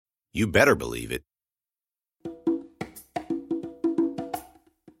You better believe it.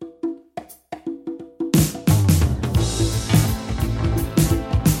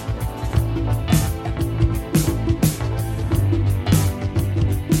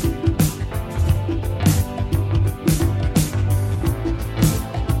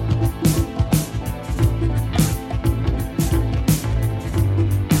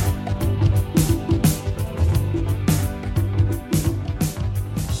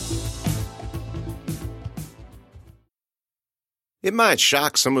 It might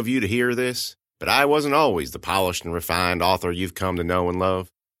shock some of you to hear this, but I wasn't always the polished and refined author you've come to know and love.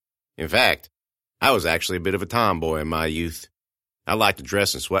 In fact, I was actually a bit of a tomboy in my youth. I liked to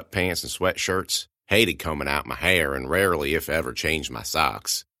dress in sweatpants and sweatshirts, hated combing out my hair, and rarely, if ever, changed my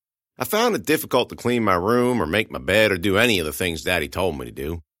socks. I found it difficult to clean my room or make my bed or do any of the things Daddy told me to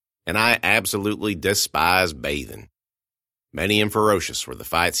do, and I absolutely despised bathing. Many and ferocious were the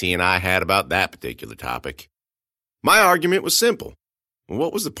fights he and I had about that particular topic. My argument was simple.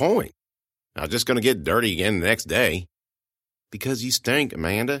 What was the point? I was just going to get dirty again the next day. Because you stink,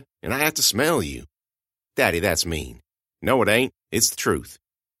 Amanda, and I have to smell you. Daddy, that's mean. No, it ain't. It's the truth.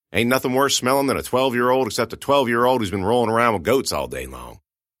 Ain't nothing worse smelling than a 12-year-old except a 12-year-old who's been rolling around with goats all day long.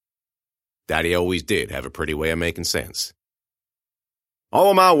 Daddy always did have a pretty way of making sense.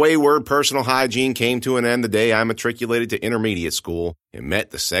 All of my wayward personal hygiene came to an end the day I matriculated to intermediate school and met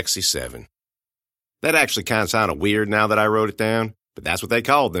the Sexy Seven. That actually kind of sounded weird now that I wrote it down, but that's what they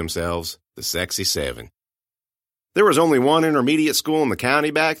called themselves, the Sexy Seven. There was only one intermediate school in the county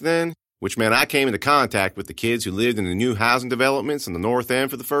back then, which meant I came into contact with the kids who lived in the new housing developments in the North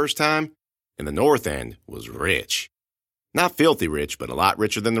End for the first time, and the North End was rich. Not filthy rich, but a lot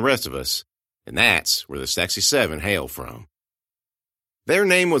richer than the rest of us, and that's where the Sexy Seven hail from. Their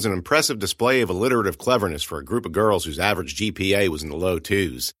name was an impressive display of alliterative cleverness for a group of girls whose average GPA was in the low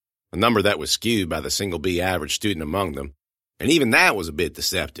twos. A number that was skewed by the single B average student among them, and even that was a bit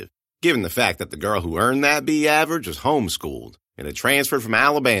deceptive, given the fact that the girl who earned that B average was homeschooled and had transferred from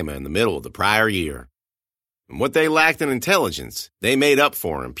Alabama in the middle of the prior year. And what they lacked in intelligence, they made up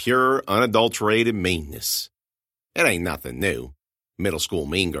for in pure, unadulterated meanness. It ain't nothing new. Middle school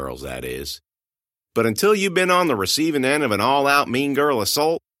mean girls, that is. But until you've been on the receiving end of an all-out mean girl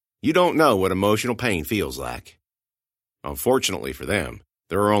assault, you don't know what emotional pain feels like. Unfortunately for them,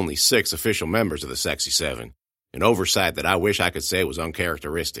 there are only 6 official members of the Sexy Seven, an oversight that I wish I could say was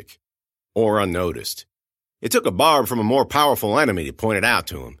uncharacteristic or unnoticed. It took a barb from a more powerful enemy to point it out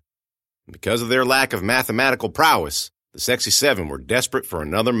to him. And because of their lack of mathematical prowess, the Sexy Seven were desperate for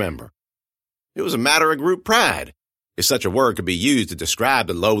another member. It was a matter of group pride, if such a word could be used to describe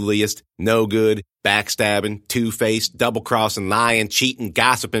the lowliest, no-good, backstabbing, two-faced, double-crossing, lying, cheating,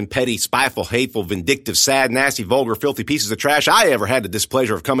 gossiping, petty, spiteful, hateful, vindictive, sad, nasty, vulgar, filthy pieces of trash I ever had the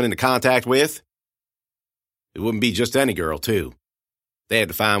displeasure of coming into contact with. It wouldn't be just any girl, too. They had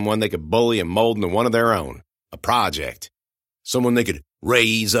to find one they could bully and mold into one of their own, a project. Someone they could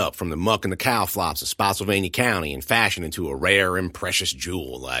raise up from the muck and the cow flops of Spotsylvania County and fashion into a rare and precious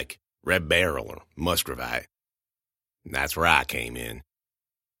jewel like Red Beryl or Muscovite. And that's where I came in.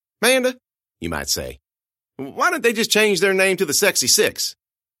 Amanda, you might say, why didn't they just change their name to the Sexy Six?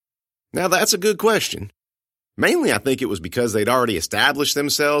 Now, that's a good question. Mainly, I think it was because they'd already established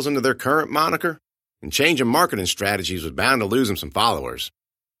themselves under their current moniker, and changing marketing strategies was bound to lose them some followers.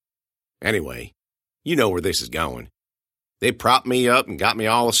 Anyway, you know where this is going. They propped me up and got me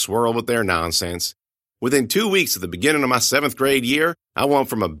all a swirl with their nonsense. Within 2 weeks of the beginning of my 7th grade year, I went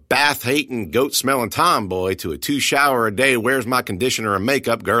from a bath-hating, goat-smelling tomboy to a 2-shower-a-day, where's-my-conditioner and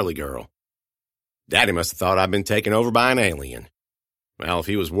makeup girly girl. Daddy must have thought I'd been taken over by an alien. Well, if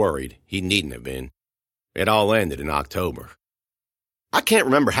he was worried, he needn't have been. It all ended in October. I can't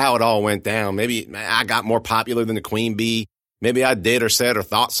remember how it all went down. Maybe I got more popular than the queen bee. Maybe I did or said or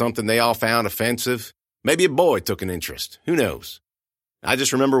thought something they all found offensive. Maybe a boy took an interest. Who knows? I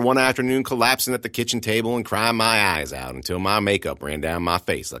just remember one afternoon collapsing at the kitchen table and crying my eyes out until my makeup ran down my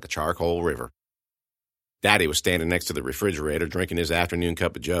face like a charcoal river. Daddy was standing next to the refrigerator drinking his afternoon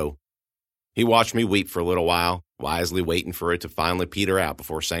cup of joe. He watched me weep for a little while, wisely waiting for it to finally peter out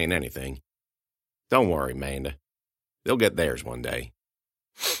before saying anything. Don't worry, Amanda. They'll get theirs one day.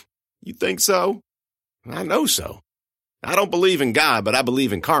 You think so? I know so. I don't believe in God, but I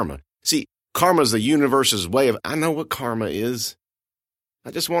believe in karma. See, karma's the universe's way of... I know what karma is. I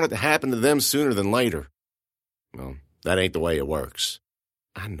just want it to happen to them sooner than later. Well, that ain't the way it works.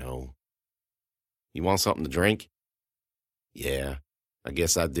 I know. You want something to drink? Yeah, I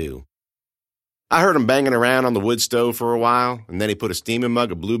guess I do. I heard him banging around on the wood stove for a while, and then he put a steaming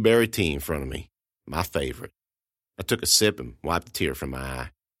mug of blueberry tea in front of me. My favorite. I took a sip and wiped a tear from my eye.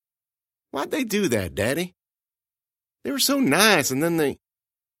 Why'd they do that, Daddy? They were so nice, and then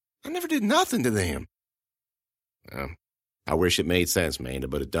I never did nothing to them. I wish it made sense, Amanda,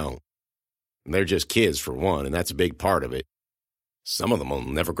 but it don't. And they're just kids, for one, and that's a big part of it. Some of them will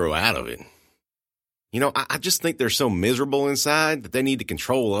never grow out of it. You know, I just think they're so miserable inside that they need to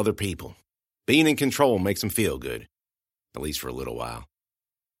control other people. Being in control makes them feel good, at least for a little while.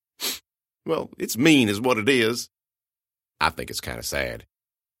 Well, it's mean is what it is. I think it's kind of sad.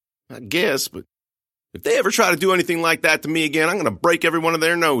 I guess, but if they ever try to do anything like that to me again, I'm going to break every one of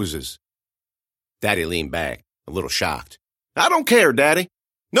their noses. Daddy leaned back, a little shocked. I don't care, Daddy.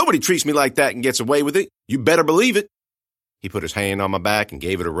 Nobody treats me like that and gets away with it. You better believe it. He put his hand on my back and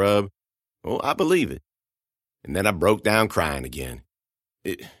gave it a rub. Oh, I believe it. And then I broke down crying again.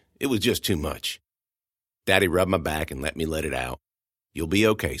 It was just too much. Daddy rubbed my back and let me let it out. You'll be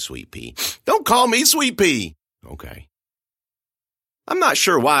okay, Sweet Pea. Don't call me Sweet Pea. Okay. I'm not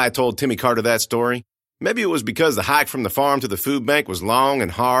sure why I told Timmy Carter that story. Maybe it was because the hike from the farm to the food bank was long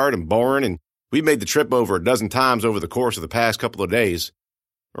and hard and boring, and we made the trip over a dozen times over the course of the past couple of days.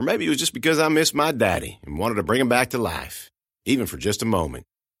 Or maybe it was just because I missed my daddy and wanted to bring him back to life, even for just a moment.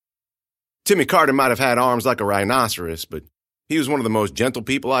 Timmy Carter might have had arms like a rhinoceros, but he was one of the most gentle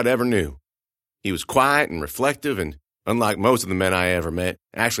people I'd ever knew. He was quiet and reflective, and unlike most of the men I ever met,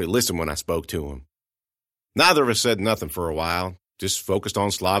 actually listened when I spoke to him. Neither of us said nothing for a while, just focused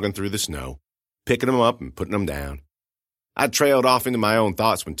on slogging through the snow, picking them up and putting them down. I'd trailed off into my own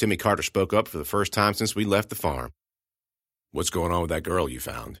thoughts when Timmy Carter spoke up for the first time since we left the farm. What's going on with that girl you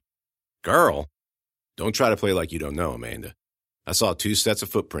found? Girl? Don't try to play like you don't know, Amanda. I saw 2 sets of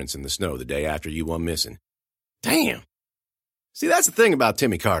footprints in the snow the day after you went missing. Damn! See, that's the thing about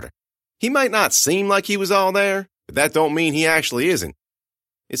Timmy Carter. He might not seem like he was all there, but that don't mean he actually isn't.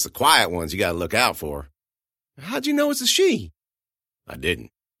 It's the quiet ones you gotta look out for. How'd you know it's a she? I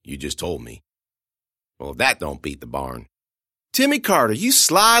didn't. You just told me. Well, if that don't beat the barn. Timmy Carter, you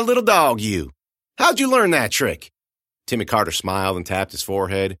sly little dog, you. How'd you learn that trick? Timmy Carter smiled and tapped his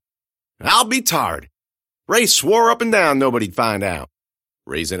forehead. I'll be tarred. Ray swore up and down nobody'd find out.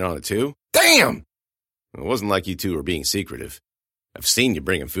 Ray's in on it too? Damn! It wasn't like you two were being secretive. I've seen you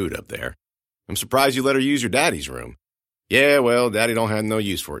bringing food up there. I'm surprised you let her use your daddy's room. Yeah, well, Daddy don't have no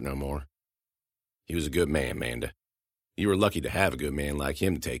use for it no more. He was a good man, Amanda. You were lucky to have a good man like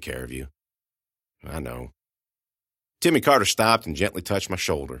him to take care of you. I know. Timmy Carter stopped and gently touched my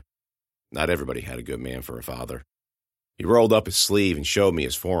shoulder. Not everybody had a good man for a father. He rolled up his sleeve and showed me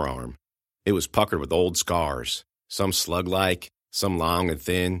his forearm. It was puckered with old scars, some slug-like, some long and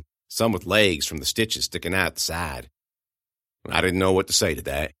thin, some with legs from the stitches sticking out the side. I didn't know what to say to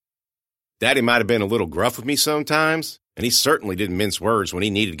that. Daddy might have been a little gruff with me sometimes, and he certainly didn't mince words when he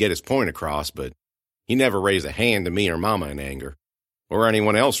needed to get his point across, but he never raised a hand to me or Mama in anger, or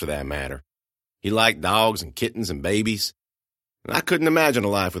anyone else for that matter. He liked dogs and kittens and babies, and I couldn't imagine a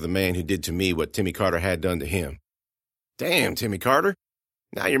life with a man who did to me what Timmy Carter had done to him. Damn, Timmy Carter,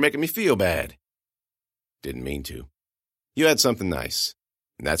 now you're making me feel bad. Didn't mean to. You had something nice,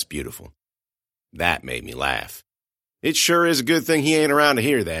 and that's beautiful. That made me laugh. It sure is a good thing he ain't around to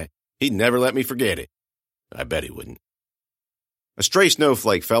hear that. He'd never let me forget it. I bet he wouldn't. A stray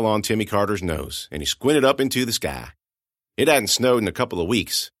snowflake fell on Timmy Carter's nose, and he squinted up into the sky. It hadn't snowed in a couple of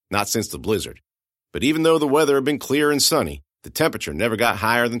weeks, not since the blizzard. But even though the weather had been clear and sunny, the temperature never got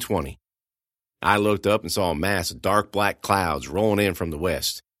higher than 20. I looked up and saw a mass of dark black clouds rolling in from the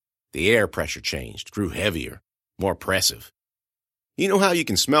west. The air pressure changed, grew heavier, more oppressive. You know how you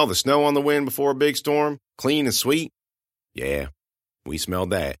can smell the snow on the wind before a big storm? Clean and sweet? Yeah, we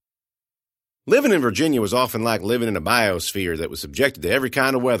smelled that. Living in Virginia was often like living in a biosphere that was subjected to every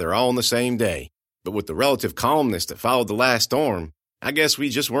kind of weather all on the same day. But with the relative calmness that followed the last storm, I guess we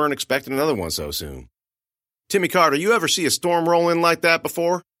just weren't expecting another one so soon. Timmy Carter, you ever see a storm roll in like that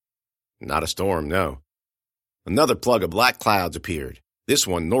before? Not a storm, no. Another plug of black clouds appeared, this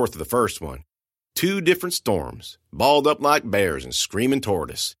one north of the first one. 2 different storms, balled up like bears and screaming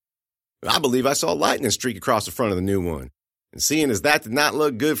toward us. I believe I saw lightning streak across the front of the new one. And seeing as that did not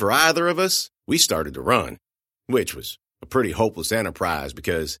look good for either of us, we started to run, which was a pretty hopeless enterprise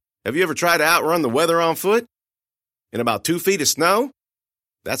because have you ever tried to outrun the weather on foot? In about 2 feet of snow?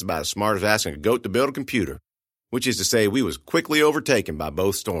 That's about as smart as asking a goat to build a computer, which is to say we was quickly overtaken by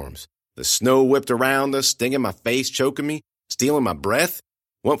both storms. The snow whipped around us, stinging my face, choking me, stealing my breath.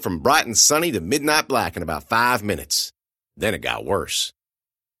 Went from bright and sunny to midnight black in about 5 minutes. Then it got worse.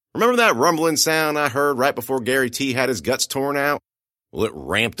 Remember that rumbling sound I heard right before Gary T had his guts torn out? Well, it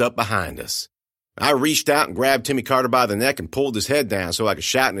ramped up behind us. I reached out and grabbed Timmy Carter by the neck and pulled his head down so I could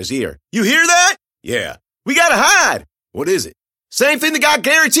shout in his ear. You hear that? Yeah. We gotta hide. What is it? Same thing that got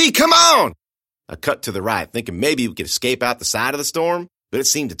Gary T. Come on! I cut to the right, thinking maybe we could escape out the side of the storm, but it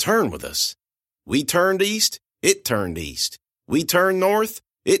seemed to turn with us. We turned east, it turned east. We turned north,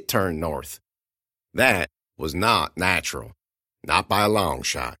 it turned north. That was not natural. Not by a long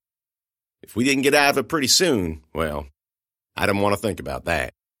shot. If we didn't get out of it pretty soon, well, I didn't want to think about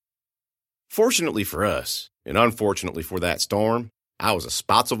that. Fortunately for us, and unfortunately for that storm, I was a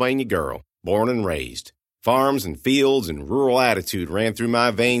Spotsylvania girl, born and raised. Farms and fields and rural attitude ran through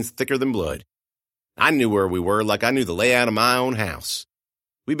my veins thicker than blood. I knew where we were like I knew the layout of my own house.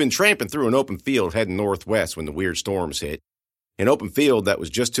 We'd been tramping through an open field heading northwest when the weird storms hit. An open field that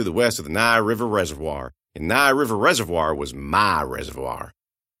was just to the west of the Nye River Reservoir, and Nye River Reservoir was my reservoir.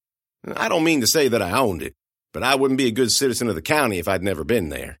 I don't mean to say that I owned it, but I wouldn't be a good citizen of the county if I'd never been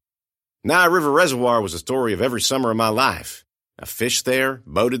there. Nye River Reservoir was the story of every summer of my life. I fished there,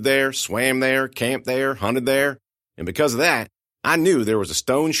 boated there, swam there, camped there, hunted there, and because of that, I knew there was a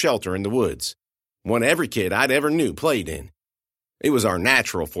stone shelter in the woods, one every kid I'd ever knew played in. It was our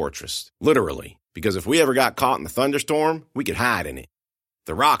natural fortress, literally, because if we ever got caught in a thunderstorm, we could hide in it.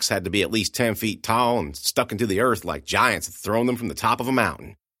 The rocks had to be at least 10 feet tall and stuck into the earth like giants had thrown them from the top of a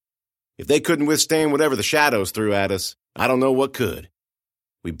mountain. If they couldn't withstand whatever the shadows threw at us, I don't know what could.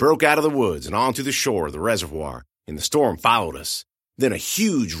 We broke out of the woods and onto the shore of the reservoir, and the storm followed us. Then a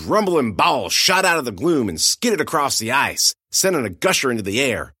huge, rumbling ball shot out of the gloom and skidded across the ice, sending a gusher into the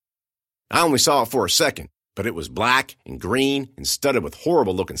air. I only saw it for a second, but it was black and green and studded with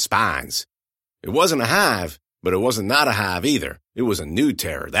horrible-looking spines. It wasn't a hive, but it wasn't not a hive either. It was a new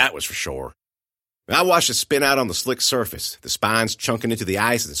terror, that was for sure. I watched it spin out on the slick surface, the spines chunking into the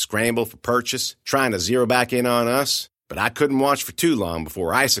ice as it scrambled for purchase, trying to zero back in on us, but I couldn't watch for too long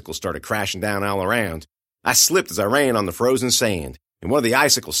before icicles started crashing down all around. I slipped as I ran on the frozen sand, and one of the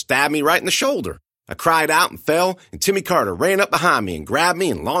icicles stabbed me right in the shoulder. I cried out and fell, and Timmy Carter ran up behind me and grabbed me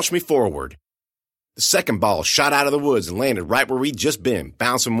and launched me forward. The second ball shot out of the woods and landed right where we'd just been,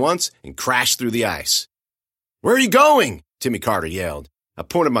 bouncing once and crashed through the ice. "Where are you going?" Timmy Carter yelled. I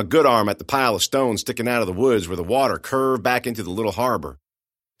pointed my good arm at the pile of stones sticking out of the woods where the water curved back into the little harbor.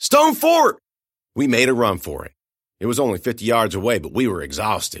 "Stone Fort!" We made a run for it. It was only 50 yards away, but we were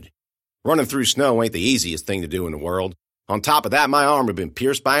exhausted. Running through snow ain't the easiest thing to do in the world. On top of that, my arm had been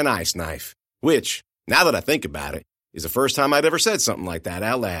pierced by an ice knife, which, now that I think about it, is the first time I'd ever said something like that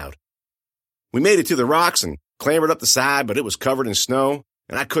out loud. We made it to the rocks and clambered up the side, but it was covered in snow,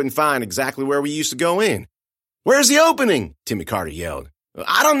 and I couldn't find exactly where we used to go in. "Where's the opening?" Timmy Carter yelled.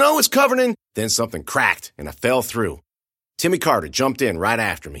 "I don't know, it's covered in—" Then something cracked, and I fell through. Timmy Carter jumped in right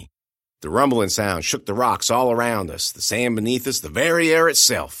after me. The rumbling sound shook the rocks all around us, the sand beneath us, the very air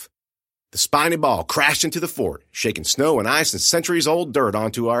itself. The spiny ball crashed into the fort, shaking snow and ice and centuries-old dirt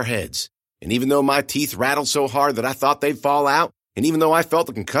onto our heads. And even though my teeth rattled so hard that I thought they'd fall out, and even though I felt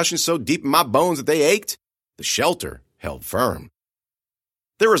the concussion so deep in my bones that they ached, the shelter held firm.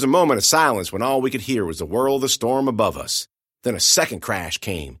 There was a moment of silence when all we could hear was the whirl of the storm above us. Then a second crash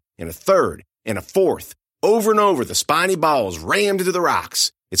came, and a third, and a fourth. Over and over, the spiny balls rammed into the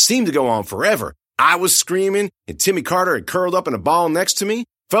rocks. It seemed to go on forever. I was screaming, and Timmy Carter had curled up in a ball next to me.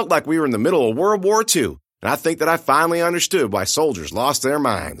 Felt like we were in the middle of World War II, and I think that I finally understood why soldiers lost their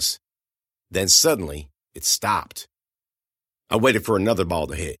minds. Then suddenly, it stopped. I waited for another ball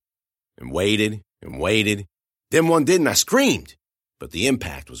to hit, and waited, and waited. Then one did, and I screamed, but the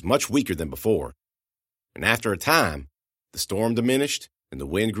impact was much weaker than before. And after a time, the storm diminished, and the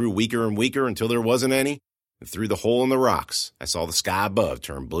wind grew weaker and weaker until there wasn't any, and through the hole in the rocks, I saw the sky above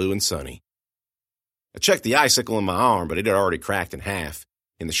turn blue and sunny. I checked the icicle in my arm, but it had already cracked in half,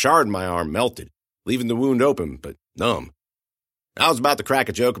 and the shard in my arm melted, leaving the wound open but numb. I was about to crack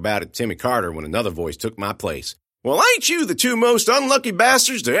a joke about it to Timmy Carter when another voice took my place. "Well, ain't you the two most unlucky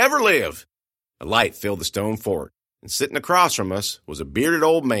bastards to ever live?" A light filled the stone fort, and sitting across from us was a bearded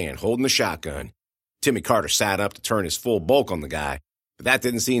old man holding a shotgun. Timmy Carter sat up to turn his full bulk on the guy, but that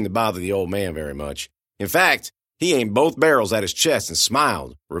didn't seem to bother the old man very much. In fact, he aimed both barrels at his chest and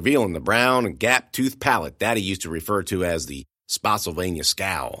smiled, revealing the brown and gap-toothed palate Daddy used to refer to as the Spotsylvania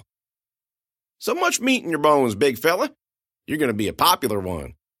scowl. "So much meat in your bones, big fella. You're going to be a popular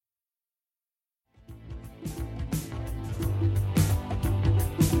one."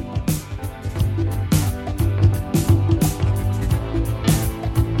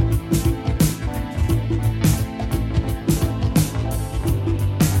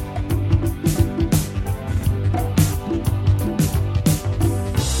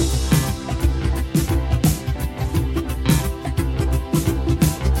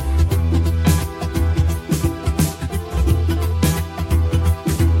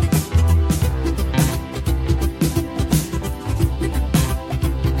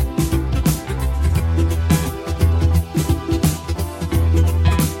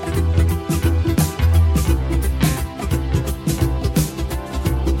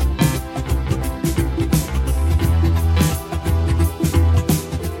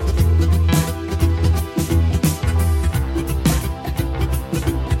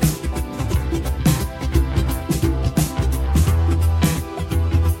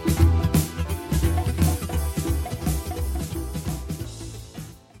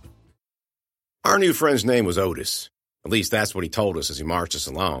 Our new friend's name was Otis. At least that's what he told us as he marched us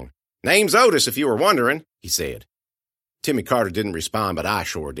along. "Name's Otis, if you were wondering," he said. Timmy Carter didn't respond, but I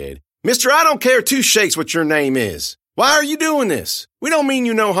sure did. "Mister, I don't care two shakes what your name is. Why are you doing this? We don't mean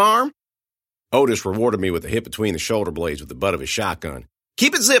you no harm." Otis rewarded me with a hit between the shoulder blades with the butt of his shotgun.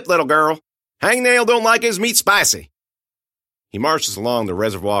 "Keep it zipped, little girl. Hangnail don't like his meat spicy." He marched us along the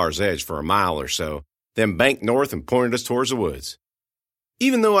reservoir's edge for a mile or so, then banked north and pointed us towards the woods.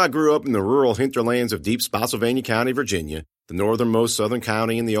 Even though I grew up in the rural hinterlands of deep Spotsylvania County, Virginia, the northernmost southern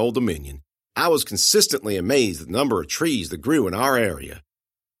county in the Old Dominion, I was consistently amazed at the number of trees that grew in our area.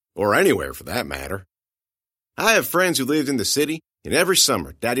 Or anywhere, for that matter. I have friends who lived in the city, and every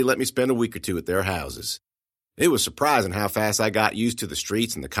summer, Daddy let me spend a week or two at their houses. It was surprising how fast I got used to the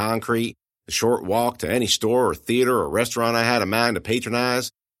streets and the concrete, the short walk to any store or theater or restaurant I had a mind to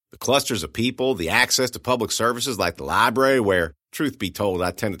patronize, the clusters of people, the access to public services like the library where, truth be told,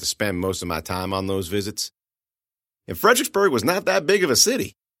 I tended to spend most of my time on those visits. And Fredericksburg was not that big of a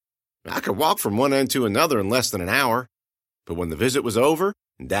city. I could walk from one end to another in less than an hour. But when the visit was over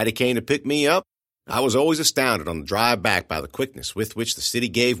and Daddy came to pick me up, I was always astounded on the drive back by the quickness with which the city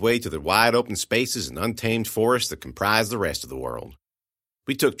gave way to the wide open spaces and untamed forests that comprised the rest of the world.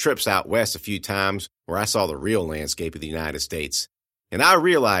 We took trips out west a few times where I saw the real landscape of the United States, and I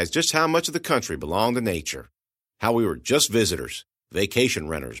realized just how much of the country belonged to nature, how we were just visitors, vacation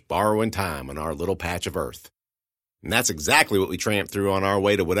renters borrowing time on our little patch of earth. And that's exactly what we tramped through on our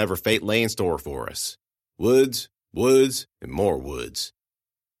way to whatever fate lay in store for us. Woods, woods, and more woods.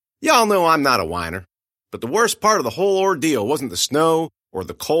 Y'all know I'm not a whiner, but the worst part of the whole ordeal wasn't the snow or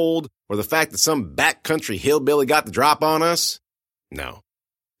the cold or the fact that some backcountry hillbilly got the drop on us. No.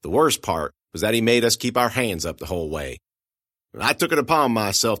 The worst part was that he made us keep our hands up the whole way. I took it upon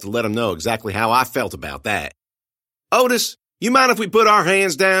myself to let him know exactly how I felt about that. "Otis, you mind if we put our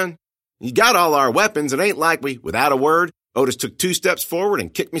hands down? You got all our weapons. It ain't like we," without a word, Otis took 2 steps forward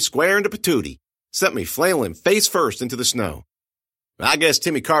and kicked me square into patootie, sent me flailing face first into the snow. I guess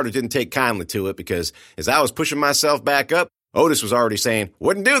Timmy Carter didn't take kindly to it because as I was pushing myself back up, Otis was already saying,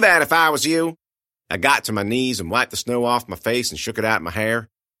 "Wouldn't do that if I was you." I got to my knees and wiped the snow off my face and shook it out in my hair.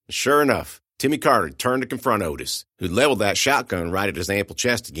 And sure enough, Timmy Carter turned to confront Otis, who leveled that shotgun right at his ample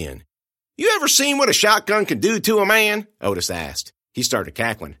chest again. "You ever seen what a shotgun can do to a man?" Otis asked. He started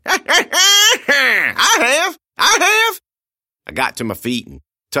cackling. I have. I got to my feet and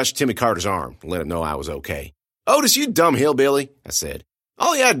touched Timmy Carter's arm to let him know I was okay. "Otis, you dumb hillbilly," I said.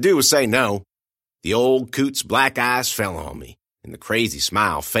 All he had to do was say no. The old coot's black eyes fell on me, and the crazy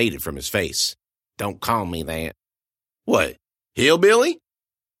smile faded from his face. "Don't call me that." "What, hillbilly?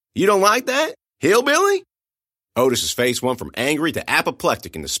 You don't like that? Hillbilly?" Otis's face went from angry to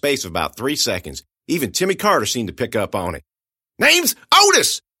apoplectic in the space of about 3 seconds. Even Timmy Carter seemed to pick up on it. "Name's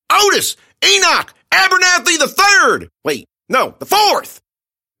Otis! Otis! Enoch Abernathy III! Wait, no, the 4th!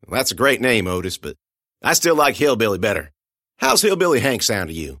 Well, that's a great name, Otis, but I still like Hillbilly better. How's Hillbilly Hank sound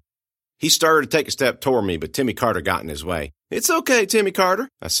to you?" He started to take a step toward me, but Timmy Carter got in his way. "It's okay, Timmy Carter,"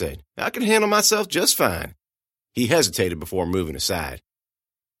 I said. "I can handle myself just fine." He hesitated before moving aside.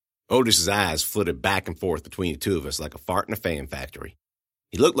 Otis's eyes flitted back and forth between the two of us like a fart in a fan factory.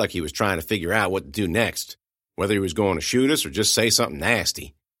 He looked like he was trying to figure out what to do next, whether he was going to shoot us or just say something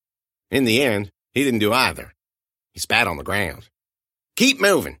nasty. In the end, he didn't do either. He spat on the ground. "Keep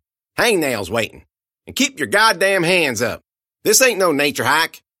moving. Hangnail's waiting. And keep your goddamn hands up. This ain't no nature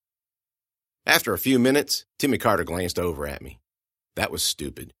hike." After a few minutes, Timmy Carter glanced over at me. That was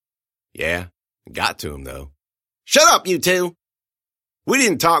stupid. Yeah, it got to him, though. "Shut up, you two!" We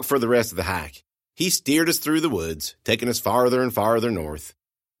didn't talk for the rest of the hike. He steered us through the woods, taking us farther and farther north.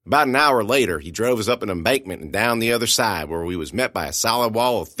 About an hour later, he drove us up an embankment and down the other side where we was met by a solid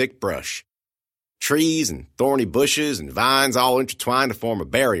wall of thick brush. Trees and thorny bushes and vines all intertwined to form a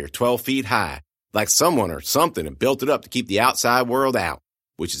barrier 12 feet high, like someone or something had built it up to keep the outside world out,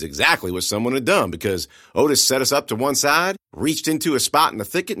 which is exactly what someone had done because Otis set us up to one side, reached into a spot in the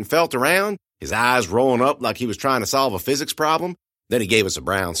thicket and felt around, his eyes rolling up like he was trying to solve a physics problem. Then he gave us a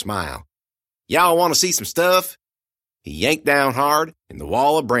brown smile. "Y'all want to see some stuff?" He yanked down hard, and the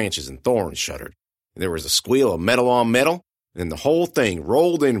wall of branches and thorns shuddered. And there was a squeal of metal on metal, and then the whole thing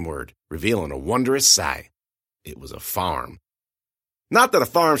rolled inward, revealing a wondrous sight. It was a farm. Not that a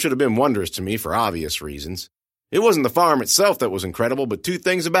farm should have been wondrous to me for obvious reasons. It wasn't the farm itself that was incredible, but 2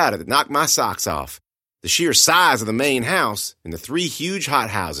 things about it that knocked my socks off. The sheer size of the main house and the 3 huge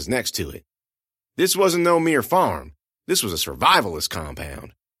hothouses next to it. This wasn't no mere farm. This was a survivalist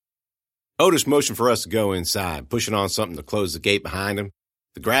compound. Otis motioned for us to go inside, pushing on something to close the gate behind him.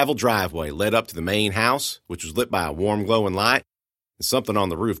 The gravel driveway led up to the main house, which was lit by a warm glowing light, and something on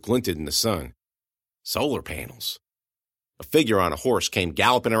the roof glinted in the sun. Solar panels. A figure on a horse came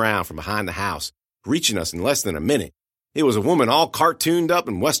galloping around from behind the house, reaching us in less than a minute. It was a woman all cartooned up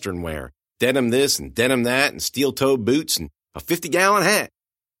in Western wear, denim this and denim that and steel-toed boots and a 50-gallon hat.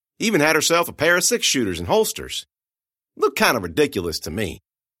 Even had herself a pair of six-shooters and holsters. Looked kind of ridiculous to me.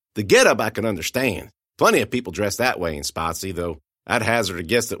 The get-up I could understand. Plenty of people dress that way in Spotsy, though I'd hazard a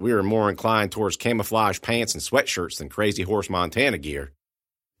guess that we were more inclined towards camouflage pants and sweatshirts than Crazy Horse Montana gear.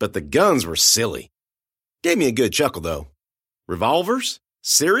 But the guns were silly. Gave me a good chuckle, though. Revolvers?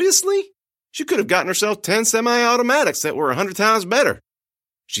 Seriously? She could have gotten herself 10 semi-automatics that were 100 times better.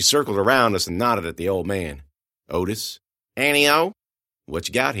 She circled around us and nodded at the old man. Otis? Annie O? What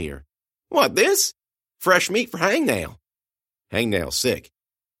you got here? What, this? Fresh meat for Hangnail. Hangnail's sick.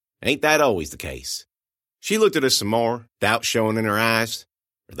 Ain't that always the case? She looked at us some more, doubt showing in her eyes.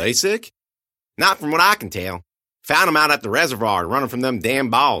 Are they sick? Not from what I can tell. Found them out at the reservoir running from them damn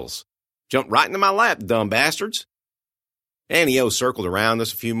balls. Jumped right into my lap, the dumb bastards. Annie O circled around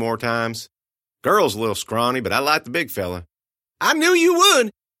us a few more times. Girl's a little scrawny, but I like the big fella. I knew you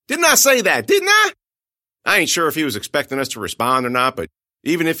would. Didn't I say that, didn't I? I ain't sure if he was expecting us to respond or not, but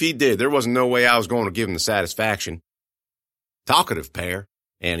even if he did, there wasn't no way I was going to give him the satisfaction. Talkative pair,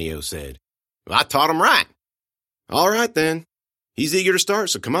 Annie O said. Well, I taught him right. All right, then. He's eager to start,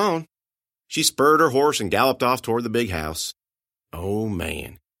 so come on. She spurred her horse and galloped off toward the big house. Oh,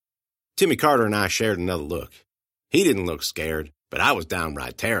 man. Timmy Carter and I shared another look. He didn't look scared, but I was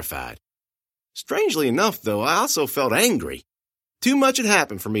downright terrified. Strangely enough, though, I also felt angry. Too much had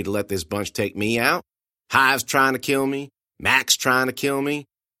happened for me to let this bunch take me out. Hive's trying to kill me. Mac's trying to kill me.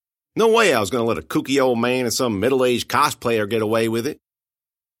 No way I was going to let a kooky old man and some middle-aged cosplayer get away with it.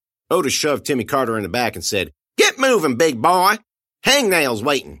 Otis shoved Timmy Carter in the back and said, Get moving, big boy. Hangnail's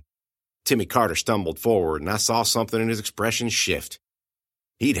waiting. Timmy Carter stumbled forward, and I saw something in his expression shift.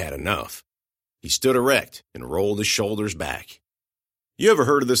 He'd had enough. He stood erect and rolled his shoulders back. You ever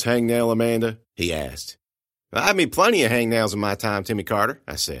heard of this hangnail, Amanda? He asked. I've made plenty of hangnails in my time, Timmy Carter,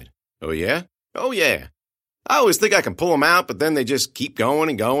 I said. Oh, yeah? Oh, yeah. I always think I can pull them out, but then they just keep going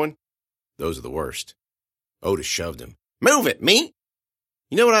and going. Those are the worst. Otis shoved him. Move it, me!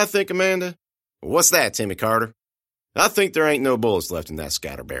 You know what I think, Amanda? What's that, Timmy Carter? I think there ain't no bullets left in that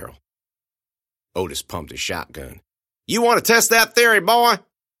scatter barrel. Otis pumped his shotgun. You want to test that theory, boy?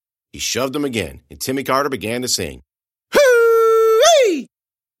 He shoved him again, and Timmy Carter began to sing. Hoo-wee!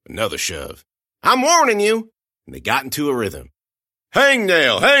 Another shove. I'm warning you. And they got into a rhythm.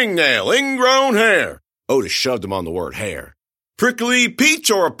 Hangnail, hangnail, ingrown hair. Otis shoved him on the word hair. Prickly peach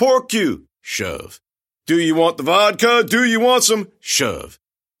or a porcue? Shove. Do you want the vodka? Do you want some? Shove.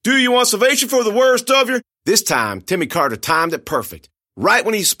 Do you want salvation for the worst of your? This time, Timmy Carter timed it perfect. Right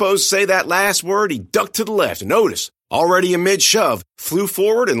when he's supposed to say that last word, he ducked to the left, and Otis, already in mid-shove, flew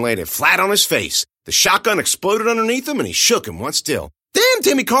forward and landed flat on his face. The shotgun exploded underneath him, and he shook him once still. Damn,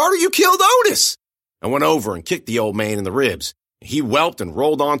 Timmy Carter, you killed Otis! I went over and kicked the old man in the ribs. He whelped and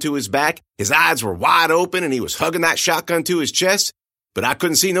rolled onto his back. His eyes were wide open, and he was hugging that shotgun to his chest, but I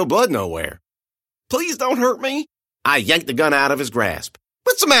couldn't see no blood nowhere. Please don't hurt me. I yanked the gun out of his grasp.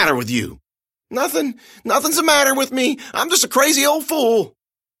 What's the matter with you? Nothing's the matter with me. I'm just a crazy old fool.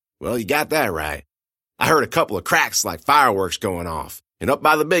 Well, you got that right. I heard a couple of cracks like fireworks going off, and up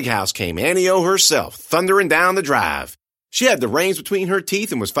by the big house came Annie O herself, thundering down the drive. She had the reins between her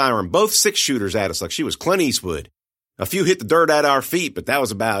teeth and was firing both six-shooters at us like she was Clint Eastwood. A few hit the dirt at our feet, but that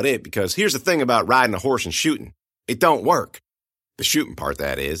was about it, because here's the thing about riding a horse and shooting. It don't work. The shooting part,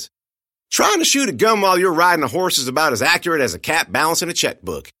 that is. Trying to shoot a gun while you're riding a horse is about as accurate as a cat balancing a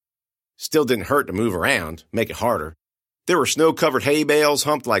checkbook. Still didn't hurt to move around, make it harder. There were snow-covered hay bales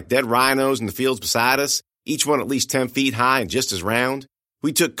humped like dead rhinos in the fields beside us, each one at least 10 feet high and just as round.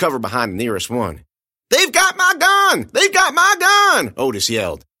 We took cover behind the nearest one. They've got my gun! They've got my gun! Otis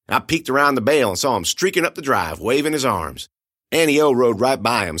yelled. I peeked around the bale and saw him streaking up the drive, waving his arms. Annie O rode right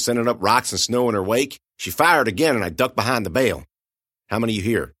by him, sending up rocks and snow in her wake. She fired again, and I ducked behind the bale. How many you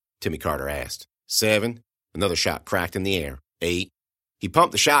hear? Timmy Carter asked. 7. Another shot cracked in the air. 8. He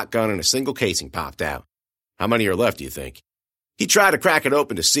pumped the shotgun and a single casing popped out. How many are left, do you think? He tried to crack it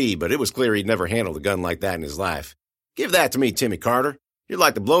open to see, but it was clear he'd never handled a gun like that in his life. Give that to me, Timmy Carter. You'd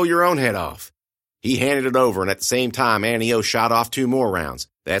like to blow your own head off. He handed it over, and at the same time, Annie O shot off 2 more rounds.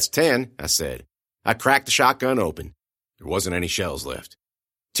 That's 10, I said. I cracked the shotgun open. There wasn't any shells left.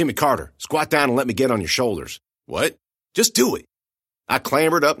 Timmy Carter, squat down and let me get on your shoulders. What? Just do it. I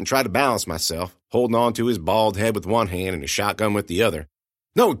clambered up and tried to balance myself, holding on to his bald head with one hand and his shotgun with the other.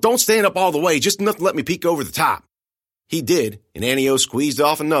 No, don't stand up all the way, just enough to let me peek over the top. He did, and Annie O squeezed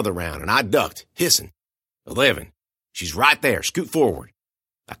off another round, and I ducked, hissing. 11. She's right there. Scoot forward.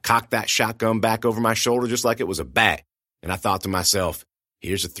 I cocked that shotgun back over my shoulder just like it was a bat, and I thought to myself,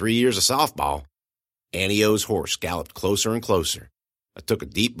 here's to 3 years of softball. Annie O's horse galloped closer and closer. I took a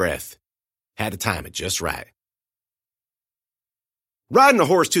deep breath. Had to time it just right. Riding a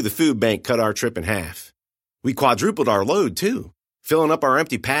horse to the food bank cut our trip in half. We quadrupled our load, too, filling up our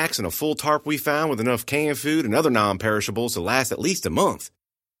empty packs and a full tarp we found with enough canned food and other non-perishables to last at least a month.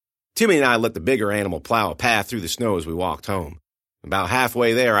 Timmy and I let the bigger animal plow a path through the snow as we walked home. About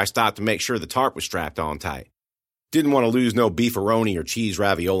halfway there, I stopped to make sure the tarp was strapped on tight. Didn't want to lose no beefaroni or cheese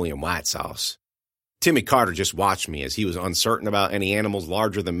ravioli and white sauce. Timmy Carter just watched me as he was uncertain about any animals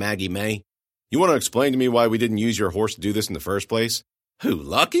larger than Maggie May. You want to explain to me why we didn't use your horse to do this in the first place? Who,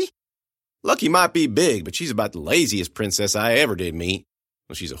 Lucky? Lucky might be big, but she's about the laziest princess I ever did meet.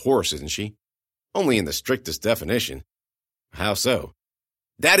 Well, she's a horse, isn't she? Only in the strictest definition. How so?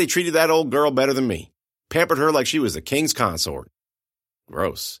 Daddy treated that old girl better than me. Pampered her like she was the king's consort.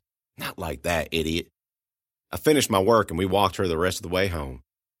 Gross. Not like that, idiot. I finished my work and we walked her the rest of the way home.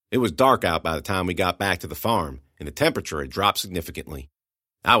 It was dark out by the time we got back to the farm, and the temperature had dropped significantly.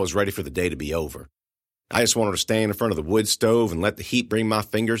 I was ready for the day to be over. I just wanted to stand in front of the wood stove and let the heat bring my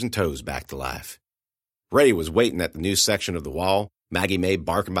fingers and toes back to life. Ray was waiting at the new section of the wall, Maggie May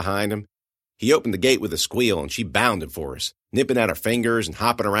barking behind him. He opened the gate with a squeal, and she bounded for us, nipping at her fingers and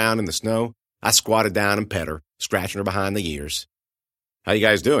hopping around in the snow. I squatted down and pet her, scratching her behind the ears. "How you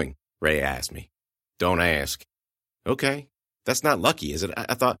guys doing?" Ray asked me. "Don't ask." "Okay. That's not Lucky, is it?"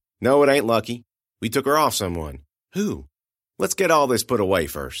 I thought. "No, it ain't Lucky. We took her off someone." "Who?" "Let's get all this put away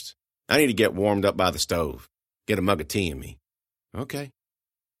first. I need to get warmed up by the stove. Get a mug of tea in me." "Okay."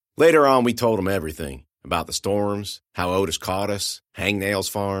 Later on, we told him everything. About the storms, how Otis caught us, Hangnail's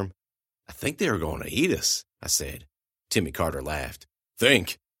farm. "I think they were going to eat us," I said. Timmy Carter laughed.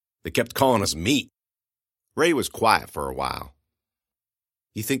 "Think? They kept calling us meat." Ray was quiet for a while.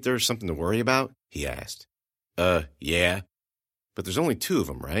 "You think there's something to worry about?" he asked. Yeah. But there's only 2 of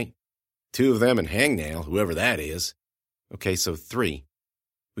them, right? 2 of them and Hangnail, whoever that is. Okay, so 3.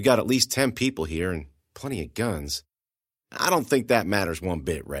 We got at least 10 people here and plenty of guns. I don't think that matters one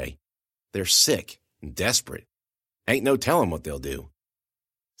bit, Ray. They're sick and desperate. Ain't no telling what they'll do.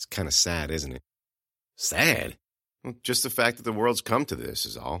 It's kind of sad, isn't it? Sad? Well, just the fact that the world's come to this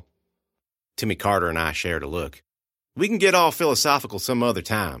is all. Timmy Carter and I shared a look. "We can get all philosophical some other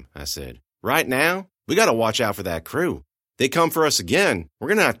time," I said. "Right now, we got to watch out for that crew. They come for us again, we're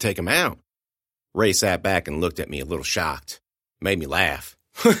going to have to take them out." Ray sat back and looked at me a little shocked. Made me laugh.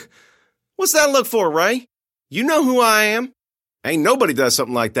 "What's that look for, Ray? You know who I am. Ain't nobody does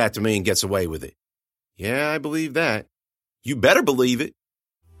something like that to me and gets away with it." "Yeah, I believe that." "You better believe it."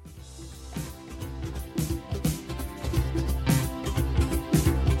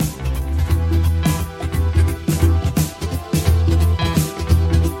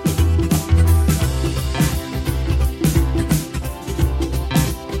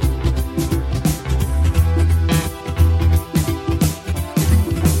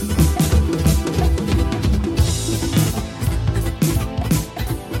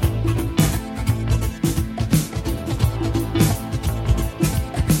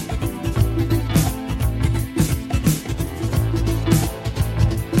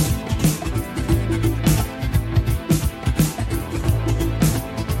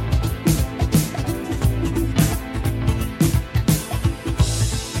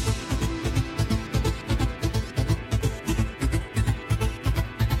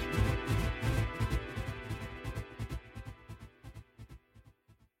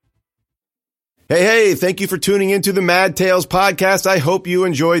 Hey, thank you for tuning into the Mad Tales podcast. I hope you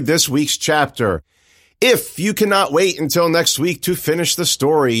enjoyed this week's chapter. If you cannot wait until next week to finish the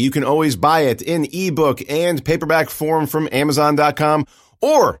story, you can always buy it in ebook and paperback form from Amazon.com,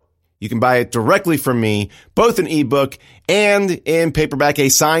 or you can buy it directly from me, both in ebook and in paperback, a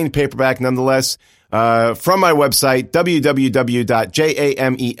signed paperback nonetheless, from my website,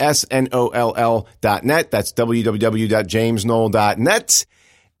 www.jamesnoll.net. That's www.jamesnoll.net.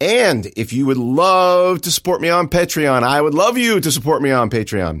 And if you would love to support me on Patreon, I would love you to support me on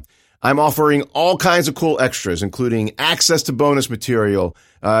Patreon. I'm offering all kinds of cool extras, including access to bonus material,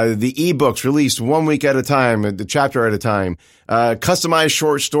 the ebooks released 1 week at a time, the chapter at a time, customized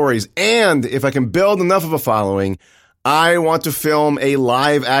short stories. And if I can build enough of a following, I want to film a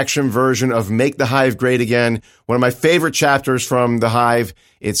live action version of Make the Hive Great Again, one of my favorite chapters from The Hive.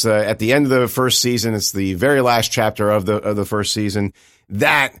 It's at the end of the first season. It's the very last chapter of the first season.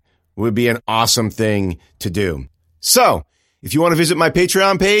 That would be an awesome thing to do. So if you want to visit my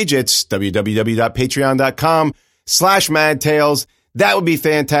Patreon page, it's www.patreon.com/madtales. That would be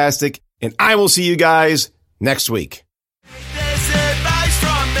fantastic. And I will see you guys next week.